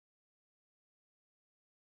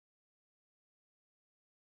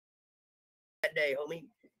that day, homie.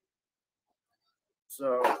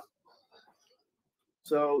 So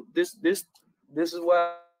this is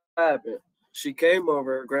what happened. She came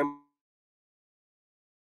over. Her grandma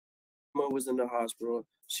was in the hospital.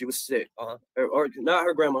 She was sick. Or not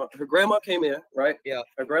her grandma. Her grandma came in, right? Yeah.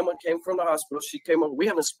 Her grandma came from the hospital. She came over. We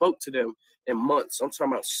haven't spoke to them in months. I'm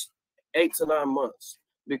talking about 8 to 9 months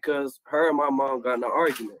because her and my mom got in an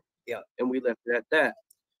argument. Yeah. And we left it at that.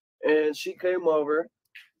 And she came over,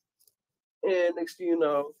 and next thing you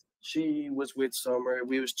know, she was with Summer.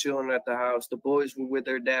 We was chilling at the house. The boys were with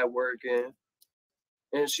their dad working.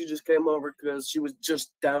 And she just came over because she was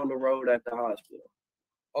just down the road at the hospital.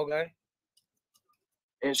 Okay.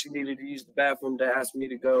 And she needed to use the bathroom to ask me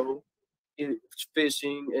to go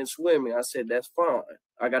fishing and swimming. I said, that's fine.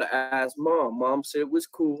 I got to ask Mom. Mom said it was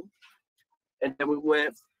cool. And then we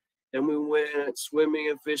went swimming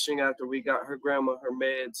and fishing after we got her grandma her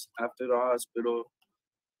meds after the hospital.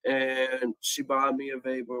 And she bought me a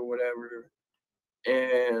vapor or whatever.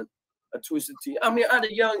 And a Twisted Tea. I mean, at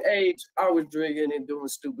a young age, I was drinking and doing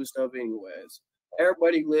stupid stuff anyways.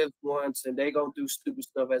 Everybody lived once, and they gonna do stupid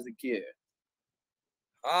stuff as a kid.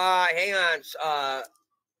 Hang on,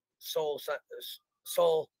 Soul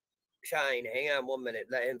Shine. Hang on 1 minute.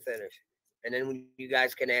 Let him finish. And then you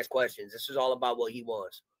guys can ask questions. This is all about what he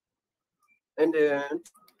wants. And then,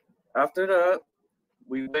 after that,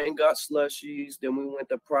 we went and got slushies. Then we went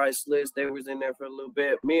to Priceless. They was in there for a little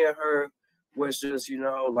bit. Me and her was just,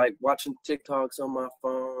 like watching TikToks on my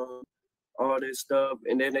phone, all this stuff.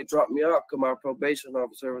 And then they dropped me off because my probation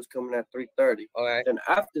officer was coming at 3:30. All right. Then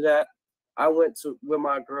after that, I went with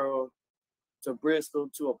my girl to Bristol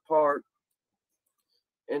to a park.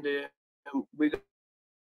 And then we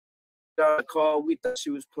got a call. We thought she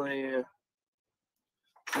was playing.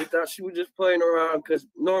 We thought she was just playing around because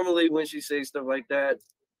normally when she says stuff like that,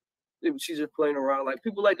 she's just playing around. Like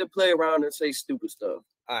people like to play around and say stupid stuff.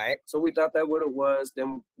 All right. So we thought that what it was.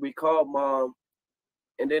 Then we called Mom,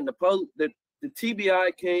 and then the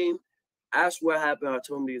TBI came, asked what happened. I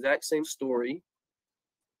told them the exact same story,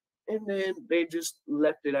 and then they just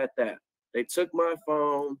left it at that. They took my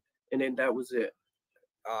phone, and then that was it.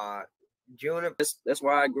 Junior, that's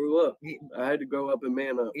why I grew up. I had to grow up and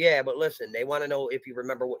man up. Yeah, but listen, they want to know if you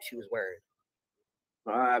remember what she was wearing.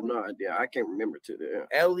 I have no idea. I can't remember to there.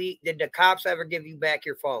 Ellie, did the cops ever give you back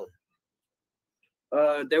your phone?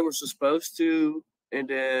 They were supposed to, and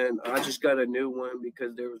then I just got a new one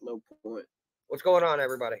because there was no point. What's going on,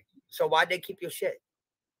 everybody? So why'd they keep your shit?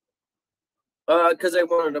 Because they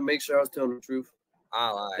wanted to make sure I was telling the truth.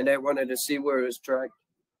 All right. And they wanted to see where it was tracked.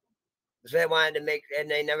 So they wanted to make, and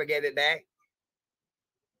they never gave it back?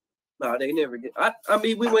 No, they never did. I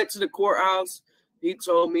mean, we went to the courthouse. He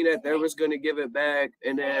told me that they was going to give it back,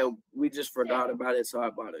 and then we just forgot about it, so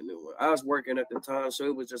I bought a new one. I was working at the time, so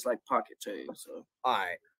it was just like pocket change. So. All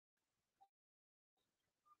right.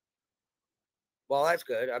 Well, that's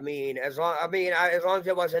good. I mean, as long as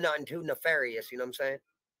it wasn't nothing too nefarious, you know what I'm saying?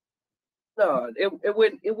 No, it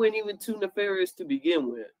wasn't even too nefarious to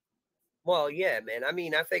begin with. Well, yeah, man. I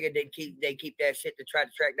mean, I figured they keep that shit to try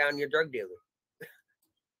to track down your drug dealer.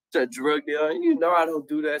 To drug dealer, I don't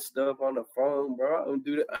do that stuff on the phone, bro. I don't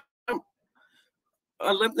do that.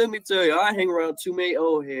 Let me tell you, I hang around too many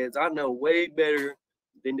old heads. I know way better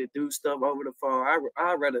than to do stuff over the phone.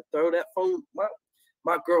 I'd rather throw that phone.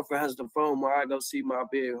 My girlfriend has the phone where I go see my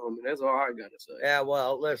big homie. That's all I gotta say. Yeah,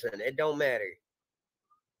 well, listen, it don't matter.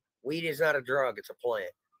 Weed is not a drug; it's a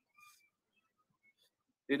plant.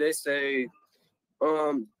 Did they say,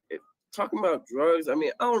 talking about drugs? I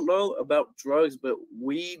mean, I don't know about drugs, but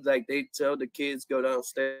weed, like they tell the kids go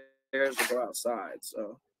downstairs or go outside.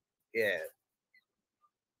 So, yeah.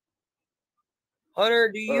 Hunter,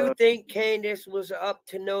 do you think Candace was up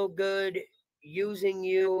to no good using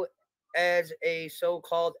you as a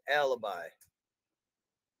so-called alibi?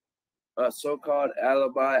 A so-called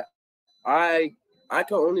alibi. I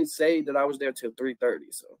can only say that I was there till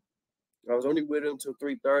 3:30. So I was only with him till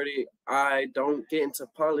 3:30. I don't get into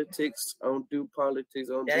politics. I don't do politics.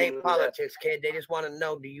 That ain't politics, kid. They just want to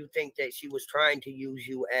know, do you think that she was trying to use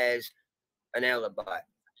you as an alibi?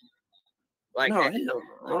 Like no, I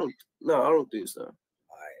don't think so.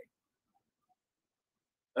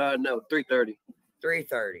 All right. No, 3:30.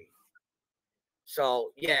 3:30.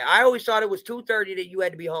 So yeah, I always thought it was 2:30 that you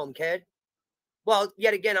had to be home, kid. Well,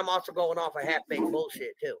 yet again, I'm also going off of half-baked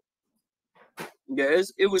bullshit too. Yeah,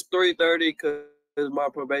 it was 3:30 because my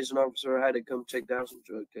probation officer had to come check down some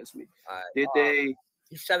drug test me. Did they?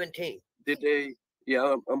 He's 17. Did they?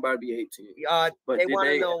 Yeah, I'm about to be 18. But they want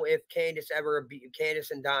to know if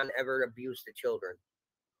Candace and Don ever abused the children.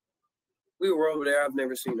 We were over there. I've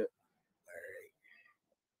never seen it.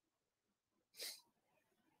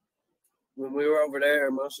 when we were over there,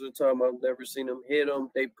 most of the time I've never seen them hit them.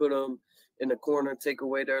 They put them in the corner, take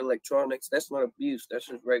away their electronics. That's not abuse. That's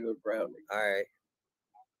just regular grounding. All right.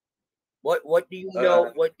 What do you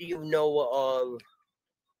know? What do you know of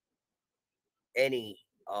any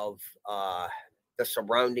of the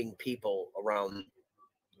surrounding people around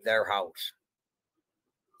their house?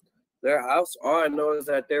 Their house. All I know is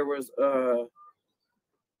that there was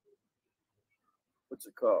what's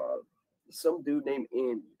it called? Some dude named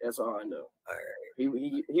Andy. That's all I know. All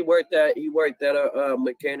right. He worked at a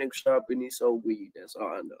mechanic shop and he sold weed. That's all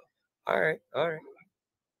I know. All right. All right.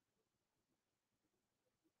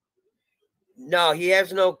 No, he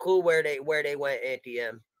has no clue where they went, Auntie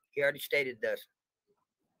M. He already stated this.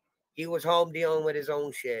 He was home dealing with his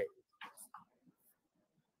own shit.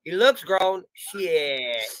 He looks grown.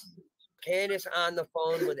 Shit. Candace on the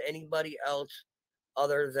phone with anybody else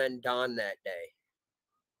other than Don that day?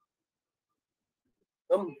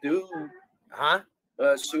 Some dude. Huh?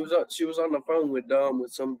 She was on the phone with Don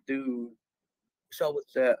with some dude. So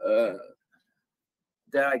that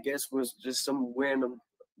I guess was just some random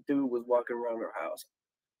dude was walking around her house.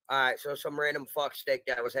 All right, so some random fuckstick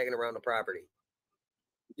that was hanging around the property.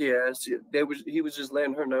 Yeah, he was just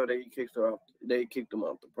letting her know that he kicked her off. They kicked him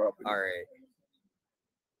off the property. All right.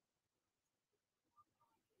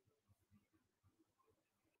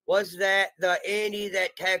 Was that the Andy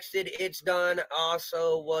that texted "It's done"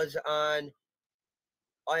 also was on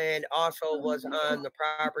the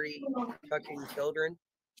property touching children?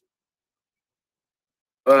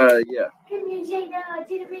 Yeah.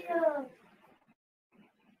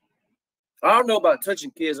 I don't know about touching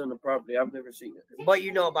kids on the property. I've never seen it. But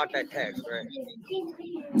you know about that text, right?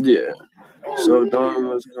 Yeah. So Don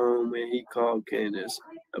was home and he called Candace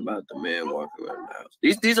about the man walking around the house.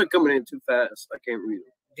 These are coming in too fast. I can't read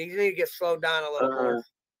them. These need to get slowed down a little more. Cause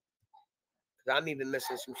I'm even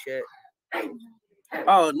missing some shit.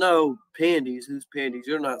 Oh no, Pandies. Who's Pandies?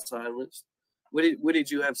 You're not silenced. What did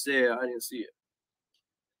you have said? I didn't see it.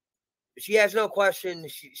 She has no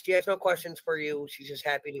questions. She has no questions for you. She's just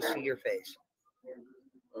happy to see your face.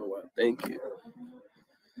 Oh wow, thank you.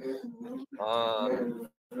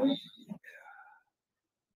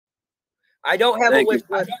 I don't have a wish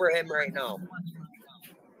list for him right now.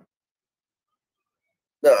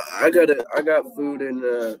 No, I got food and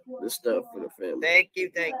the stuff for the family. Thank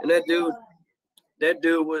you. And that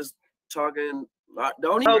dude was talking.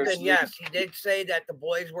 Don't even. Yes, he did say that the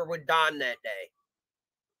boys were with Don that day.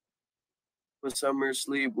 Was Summer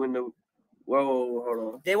asleep when the? Whoa,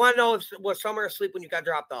 hold on. They want to know if was Summer asleep when you got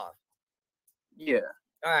dropped off. Yeah.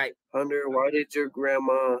 All right. Hunter, why did your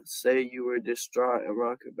grandma say you were distraught and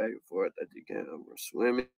rocking back and forth at the game or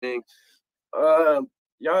swimming? Y'all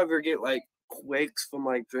ever get like quakes from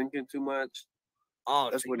like drinking too much?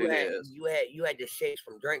 Oh, that's so what it is. You had the shakes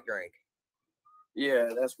from drink. Yeah,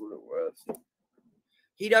 that's what it was.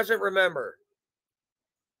 He doesn't remember.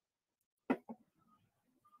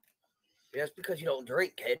 That's because you don't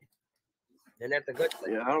drink, kid. And that's a good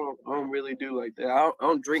thing. Yeah, I don't really do like that. I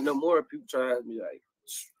don't drink no more. People try to be like,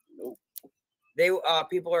 nope.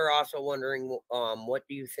 People are also wondering, what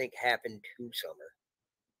do you think happened to Summer?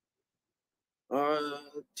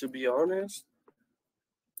 To be honest,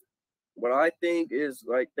 what I think is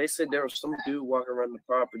like they said there was some dude walking around the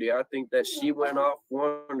property. I think that she went off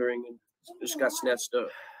wandering and just got snatched up.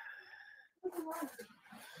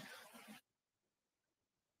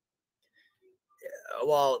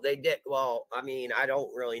 Well, they did. Well, I mean, I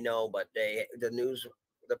don't really know, but the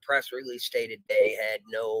press release stated they had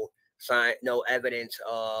no evidence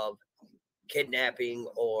of kidnapping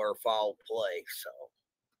or foul play. So,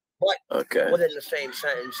 but within the same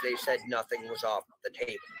sentence, they said nothing was off the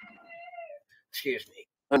table. Excuse me.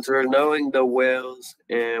 Hunter, knowing the whales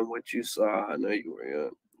and what you saw, I know you were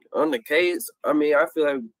young. On the case, I mean, I feel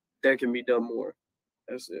like there can be done more.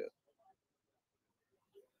 That's it.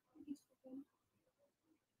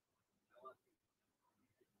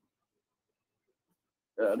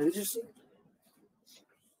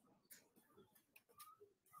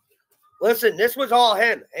 Listen, this was all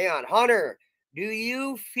him. Hang on, Hunter. Do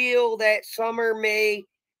you feel that Summer may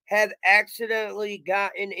have accidentally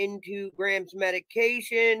gotten into Graham's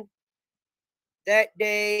medication that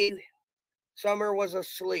day? Summer was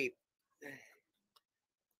asleep.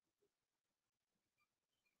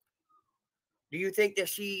 Do you think that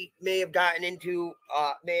she may have gotten into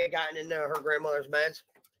her grandmother's meds?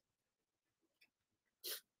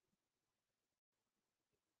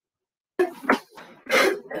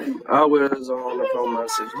 I was on the phone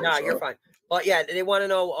message. No, you're fine. But yeah, they want to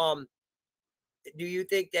know, do you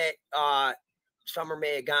think that Summer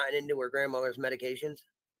may have gotten into her grandmother's medications?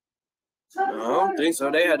 No, I don't think so.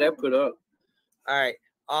 They had that put up. All right.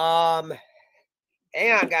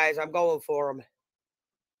 Hang on, guys. I'm going for him.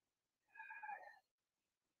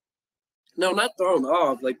 No, not thrown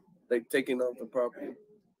off, like taking off the property.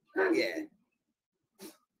 Yeah.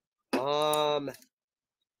 The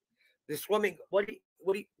swimming. What do you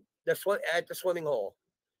at the swimming hole?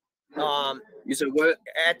 You said what?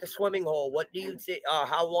 At the swimming hole. What do you think?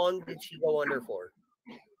 How long did she go under for?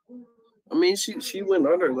 I mean, she went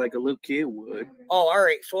under like a little kid would. Oh, all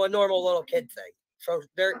right. So a normal little kid thing. So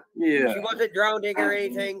there. Yeah. She wasn't drowning or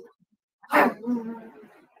anything. All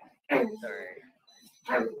right.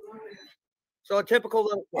 So a typical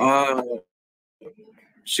little kid.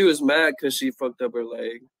 She was mad because she fucked up her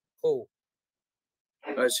leg. Oh.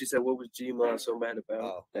 She said, "What was G-Mon so mad about?"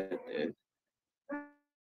 Oh. That day?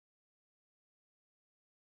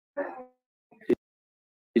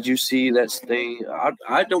 Did you see that stain?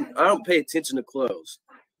 I don't pay attention to clothes.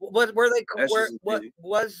 Were they? What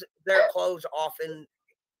was their clothes often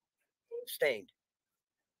stained?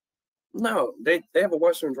 No, they have a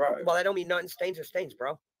washer and dryer. Well, I don't mean nothing. Stains are stains,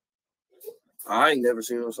 bro. I ain't never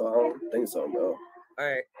seen them, so I don't think so. No. All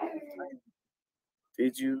right.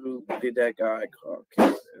 Did that guy call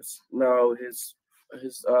Candace? No, his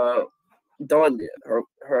Dawn did. Her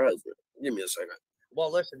husband. Give me a second.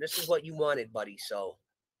 Well, listen, this is what you wanted, buddy. So.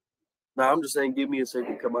 No, I'm just saying, give me a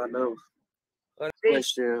second. Come on, no.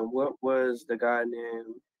 Question: what was the guy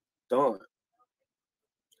named Dawn?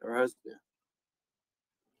 Her husband.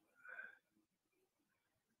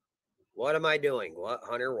 What am I doing? What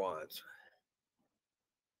Hunter wants?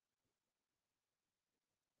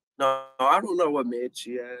 No, I don't know what mid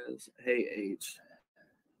she has. Hey, H.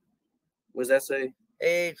 What does that say?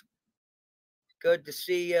 Hey, good to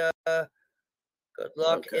see you. Good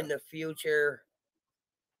luck in the future.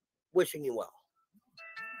 Wishing you well.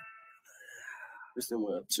 Wishing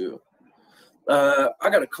well too. I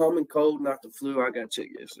got a common cold, not the flu. I got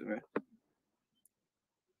checked yesterday. It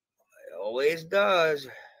always does.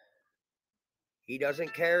 He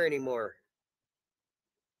doesn't care anymore.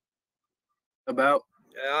 About?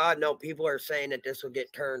 No, people are saying that this will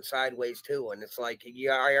get turned sideways too, and it's like,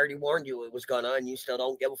 yeah, I already warned you it was gonna, and you still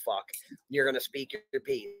don't give a fuck. You're gonna speak your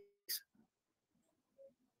piece.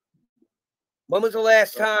 When was the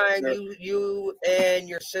last time you and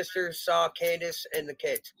your sister saw Candace and the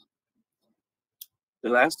kids? The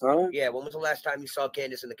last time? Yeah, when was the last time you saw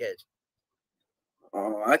Candace and the kids?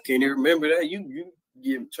 Oh, I can't even remember that. You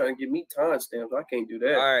trying to give me timestamps. I can't do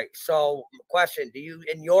that. All right. So, question: do you,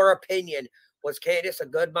 in your opinion, was Candace a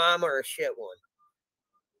good mom or a shit one?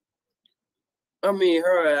 I mean,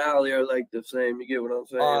 her and Allie are like the same. You get what I'm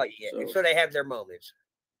saying? Oh yeah. So they have their moments.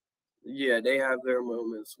 Yeah, they have their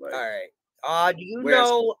moments. Like, all right. Do you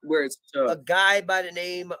know where it's a guy by the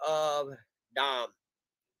name of Dom?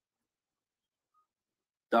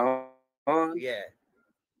 Dom? Yeah.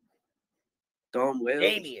 Dom Wells?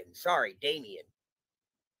 Damien. Sorry, Damien.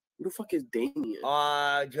 Who the fuck is Damien?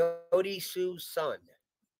 Jody Sue's son.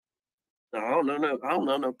 No, I don't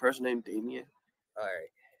know no person named Damien. All right.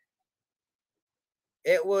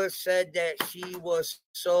 It was said that she was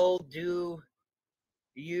sold. Do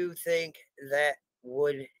you think that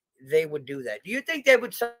they would do that? Do you think they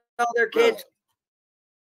would sell their kids?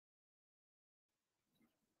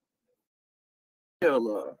 Hell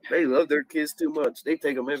no. They love their kids too much. They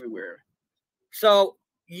take them everywhere. So,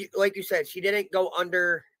 like you said, she didn't go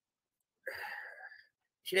under.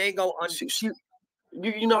 She didn't go under.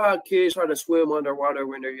 You know how kids try to swim underwater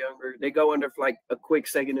when they're younger? They go under for like a quick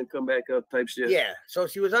second and come back up type shit. Yeah. So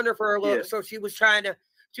she was under for a little. Yeah. So she was trying to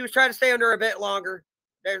stay under a bit longer.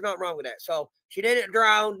 There's nothing wrong with that. So she didn't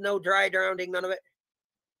drown. No dry drowning. None of it.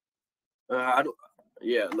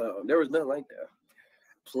 Yeah, no, there was nothing like that.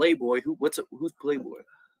 Playboy. Who's Playboy?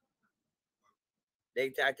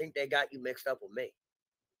 I think they got you mixed up with me.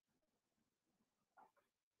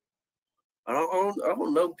 I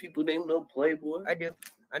don't know people named no Playboy. I do.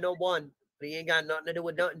 I know one, but he ain't got nothing to do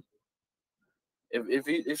with nothing.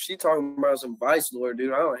 If she talking about some Vice Lord,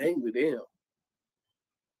 dude, I don't hang with him.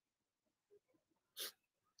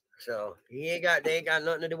 So they ain't got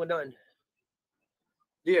nothing to do with nothing.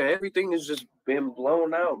 Yeah, everything has just been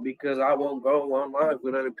blown out because I won't go online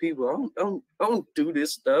with other people. I don't do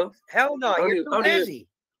this stuff. Hell no, you're too busy.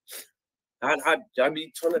 I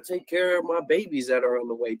be trying to take care of my babies that are on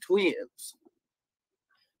the way, twins.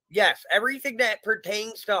 Yes, everything that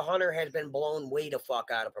pertains to Hunter has been blown way the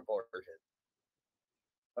fuck out of proportion.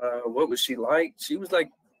 What was she like? She was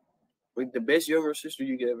like the best younger sister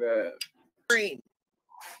you could ever have. Green.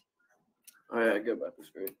 Oh yeah, good about the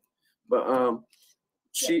screen. But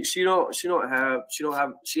she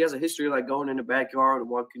has a history of like going in the backyard and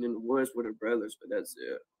walking in the woods with her brothers, but that's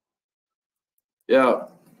it. Yeah.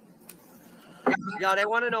 Yeah, they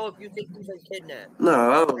want to know if you think he's been kidnapped. No,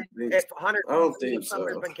 I don't think. If Hunter, I don't think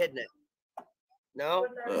Sumner's so. been kidnapped. No.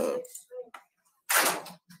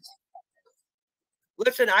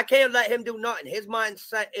 Listen, I can't let him do nothing. His mind's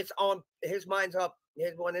set. It's on. His mind's up.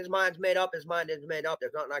 When his mind's made up, his mind is made up.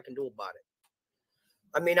 There's nothing I can do about it.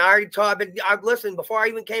 I mean, I already told. I've listened before I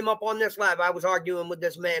even came up on this live. I was arguing with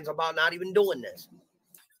this man about not even doing this.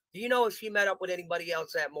 Do you know if she met up with anybody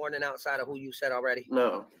else that morning outside of who you said already?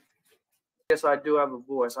 No. Yes, I do have a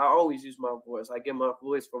voice. I always use my voice. I get my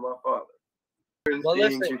voice from my father. Certain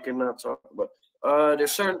things you cannot talk about.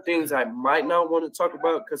 There's certain things I might not want to talk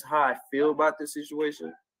about because how I feel about this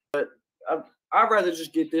situation. But I'd rather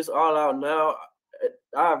just get this all out now.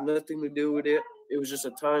 I have nothing to do with it. It was just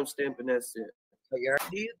a timestamp and that's it.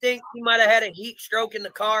 Do you think he might have had a heat stroke in the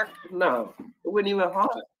car? No, it wasn't even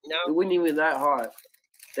hot. No, it wasn't even that hot.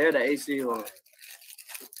 They had the AC on. All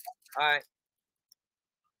right.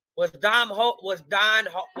 Was Don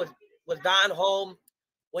home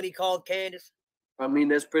when he called Candace? I mean,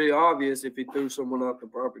 that's pretty obvious if he threw someone off the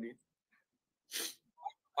property.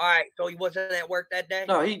 All right, so he wasn't at work that day?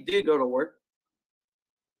 No, he did go to work.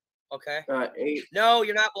 Okay. 8. No,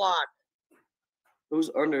 you're not blocked. Who's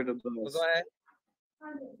under the bus? Well, go ahead.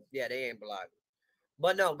 Yeah, they ain't blocked.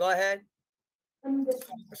 But no, go ahead.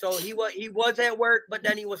 So he was at work, but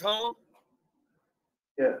then he was home?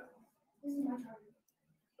 Yeah.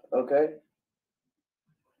 Okay.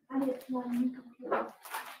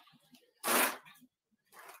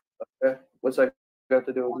 Okay. What's that got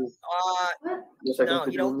to do with me? No,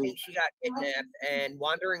 you don't think she got kidnapped and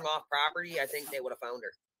wandering off property? I think they would have found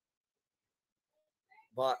her.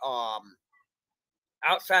 But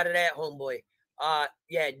outside of that, homeboy,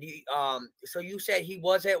 yeah. So you said he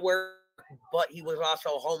was at work, but he was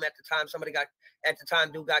also home at the time.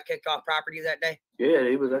 Dude got kicked off property that day. Yeah,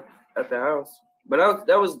 he was at the house, but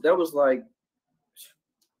that was like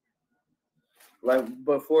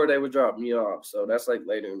before they would drop me off. So that's like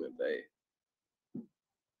later in the day.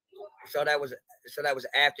 So that was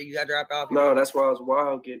after you got dropped off? No, that's why I was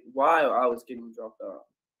getting dropped off.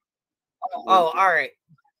 Oh, all right.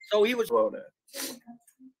 So he was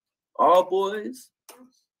all boys.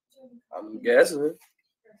 I'm guessing.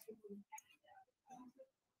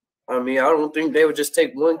 I mean, I don't think they would just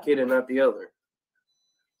take one kid and not the other.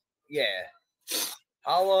 Yeah.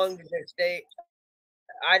 How long did they stay?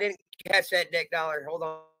 I didn't catch that, Dick Dollar. Hold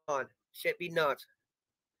on. Shit be nuts.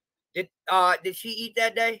 Did she eat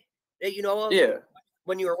that day that you know of? Yeah.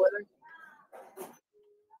 When you were with her?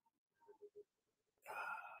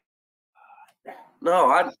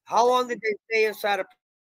 No, How long did they stay inside of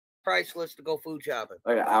Priceless to go food shopping?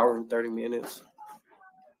 Like an hour and 30 minutes.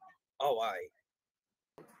 Oh, all right.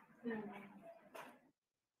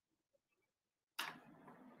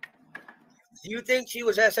 Do you think she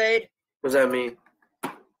was SA'd? What does that mean?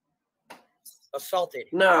 Assaulted?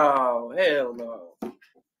 No, hell no. All right.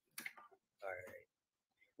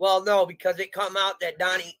 Well, no, because it come out that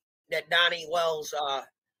Donnie Wells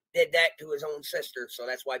did that to his own sister, so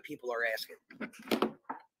that's why people are asking.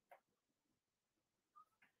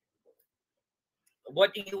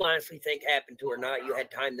 What do you honestly think happened to her? Now you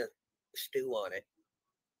had time to stew on it.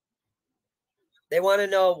 They want to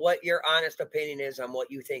know what your honest opinion is on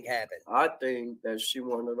what you think happened. I think that she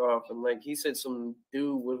wandered off, and like he said, some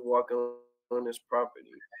dude was walking on this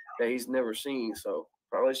property that he's never seen, so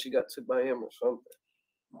probably she got took by him or something.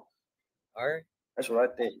 All right, that's what I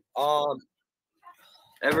think.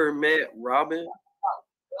 Ever met Robin?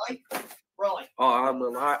 Really? Oh, I'm a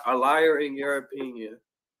liar in your opinion.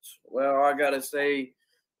 Well, I gotta say,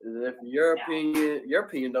 if your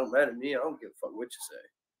opinion don't matter to me. I don't give a fuck what you say.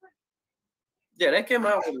 Yeah, that came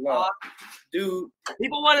out with a lot. Dude.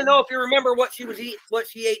 People want to know if you remember what she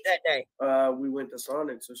ate that day. We went to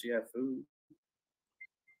Sonic, so she had food.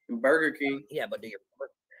 And Burger King. Yeah, but do you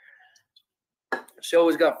remember? She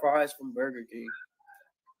always got fries from Burger King.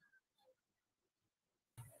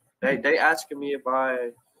 They asking me if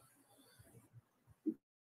I.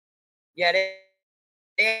 Yeah, they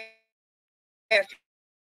asked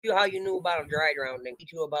you how you knew about a dry drowning.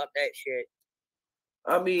 Teach you about that shit.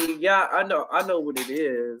 I mean, yeah, I know what it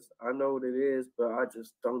is. I know what it is, but I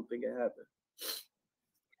just don't think it happened.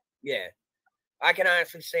 Yeah. I can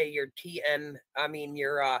honestly say your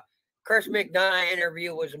Chris McDonough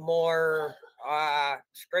interview was more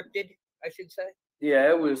scripted, I should say. Yeah,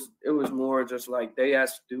 it was more just like they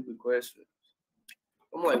asked stupid questions.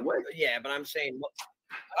 I'm like, what? Yeah, but I'm saying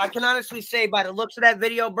I can honestly say by the looks of that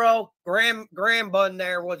video, bro, Graham Bun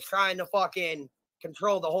there was trying to fucking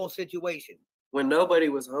control the whole situation. When nobody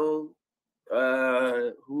was home,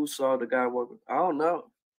 who saw the guy walking? I don't know.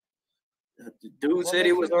 The dude said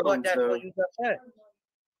he was But home. that's So. what you just said.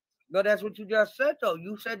 But that's what you just said, though.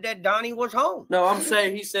 You said that Donnie was home. No, I'm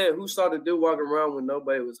saying he said who saw the dude walking around when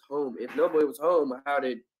nobody was home. If nobody was home, how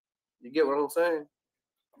did you get what I'm saying?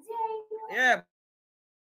 Yeah.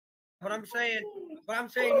 But I'm saying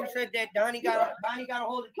you said that Donnie got a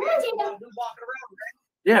hold of kids and walking around.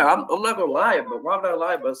 Yeah, I'm not gonna lie, but why would I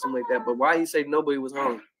lie about something like that? But why he say nobody was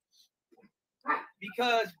home?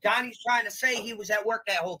 Because Donnie's trying to say he was at work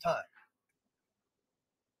that whole time.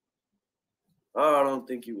 Oh, I don't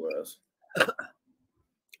think he was.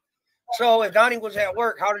 So if Donnie was at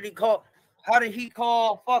work, how did he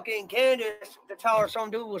call fucking Candace to tell her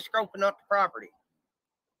some dude was scoping up the property?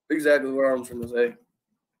 Exactly what I'm trying to say.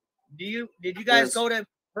 Did you guys go to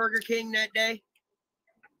Burger King that day?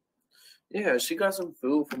 Yeah, she got some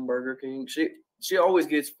food from Burger King. She always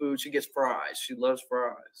gets food. She gets fries. She loves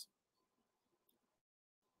fries.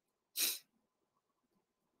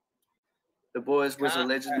 The boys was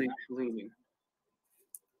allegedly cleaning.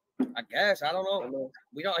 I guess. I don't know.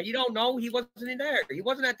 You don't know. He wasn't in there. He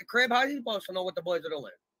wasn't at the crib. How are you supposed to know what the boys are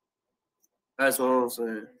doing? That's what I'm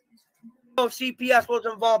saying. So CPS was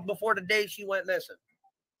involved before the day she went missing.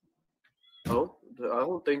 Oh, I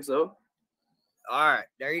don't think so. All right,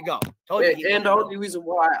 there you go. And the only reason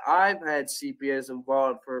why I've had CPS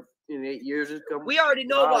involved for 8 years is we already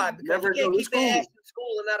know why, because you can't keep their ass in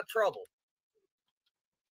school and out of trouble.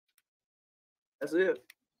 That's it.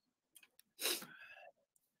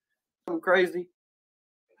 Something crazy.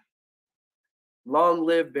 Long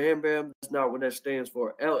live Bam Bam. That's not what that stands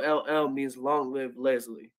for. LLL means long live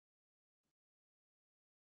Leslie.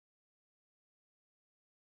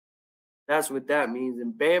 That's what that means.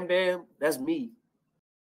 And Bam Bam, that's me.